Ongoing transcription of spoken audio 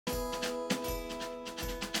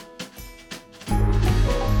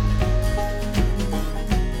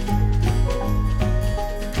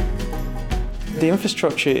The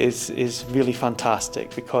infrastructure is really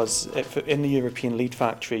fantastic because in the European Lead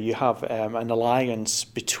Factory you have an alliance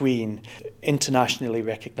between internationally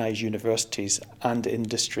recognised universities and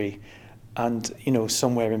industry, and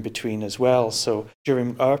somewhere in between as well. So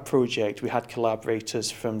during our project we had collaborators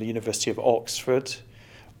from the University of Oxford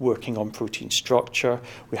working on protein structure.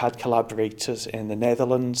 We had collaborators in the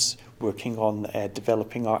Netherlands working on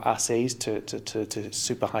developing our assays to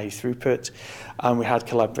super high throughput, and we had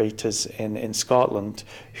collaborators in Scotland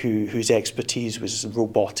whose expertise was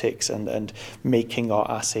robotics and making our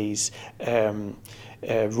assays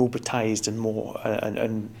robotised and more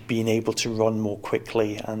and being able to run more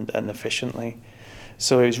quickly and efficiently.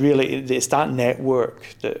 So it's that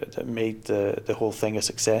network that made the whole thing a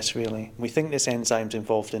success, really. We think this enzyme's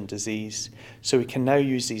involved in disease, so we can now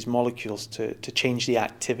use these molecules to change the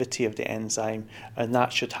activity of the enzyme, and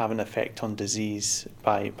that should have an effect on disease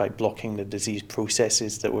by blocking the disease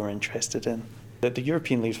processes that we're interested in. The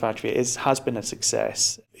European Lead Factory has been a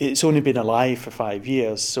success. It's only been alive for 5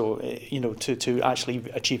 years, so to actually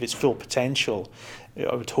achieve its full potential,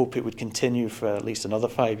 I would hope it would continue for at least another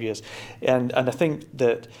 5 years. And I think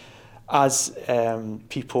that as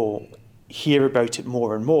people hear about it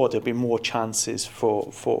more and more, there'll be more chances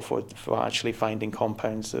for actually finding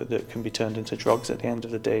compounds that can be turned into drugs at the end of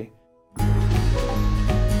the day.